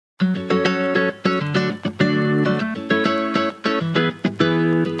Hi,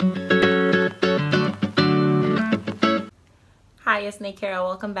 it's Naykara.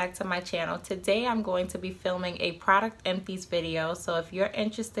 Welcome back to my channel. Today I'm going to be filming a product empties video, so if you're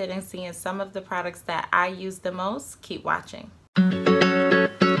interested in seeing some of the products that I use the most, keep watching.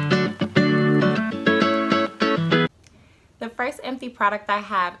 The first empty product I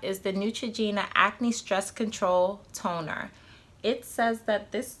have is the Neutrogena Acne Stress Control Toner. It says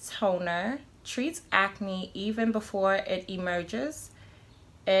that this toner treats acne even before it emerges.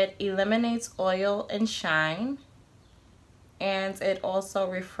 It eliminates oil and shine, and it also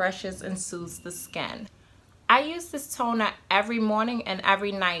refreshes and soothes the skin. I use this toner every morning and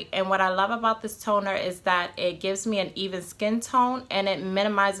every night, and what I love about this toner is that it gives me an even skin tone and it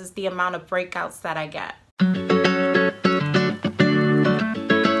minimizes the amount of breakouts that I get.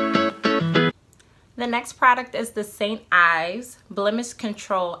 The next product is the St. Ives Blemish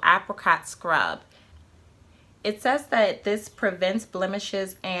Control Apricot Scrub. It says that this prevents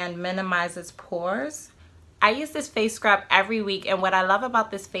blemishes and minimizes pores. I use this face scrub every week, and what I love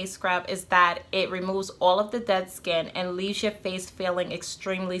about this face scrub is that it removes all of the dead skin and leaves your face feeling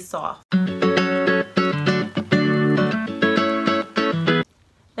extremely soft. The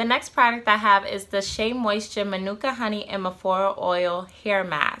next product I have is the Shea Moisture Manuka Honey and Mafura Oil Hair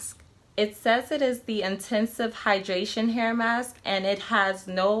Mask. It says it is the intensive hydration hair mask, and it has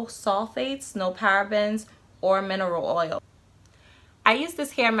no sulfates, no parabens, or mineral oil. I use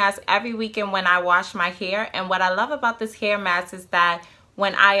this hair mask every weekend when I wash my hair, and what I love about this hair mask is that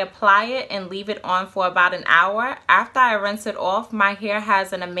when I apply it and leave it on for about an hour, after I rinse it off, my hair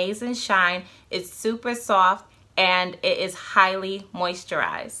has an amazing shine, it's super soft, and it is highly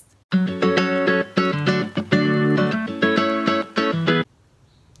moisturized.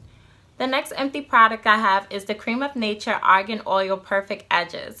 The next empty product I have is the Creme of Nature Argan Oil Perfect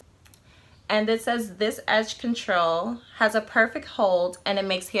Edges. And it says this edge control has a perfect hold and it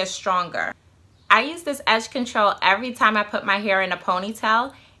makes hair stronger. I use this edge control every time I put my hair in a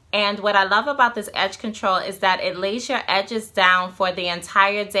ponytail, and what I love about this edge control is that it lays your edges down for the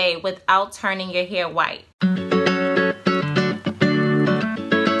entire day without turning your hair white.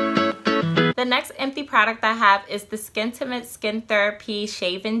 The next empty product I have is the Skintimate Skin Therapy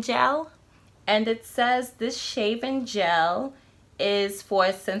Shaving Gel, and it says this shaving gel is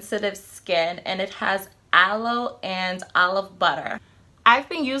for sensitive skin, and it has aloe and olive butter. I've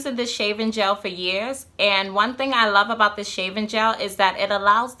been using this shaving gel for years, and one thing I love about this shaving gel is that it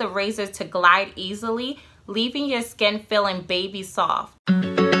allows the razor to glide easily, leaving your skin feeling baby soft.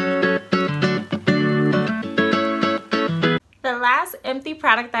 The last empty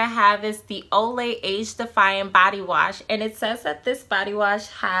product I have is the Olay Age Defying Body Wash, and it says that this body wash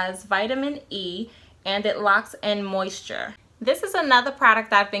has vitamin E and it locks in moisture. This is another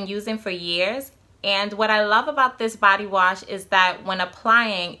product I've been using for years, and what I love about this body wash is that when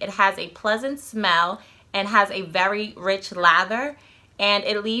applying, it has a pleasant smell and has a very rich lather, and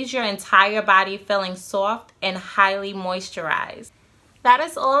it leaves your entire body feeling soft and highly moisturized. That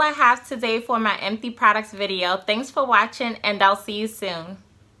is all I have today for my empty products video. Thanks for watching, and I'll see you soon.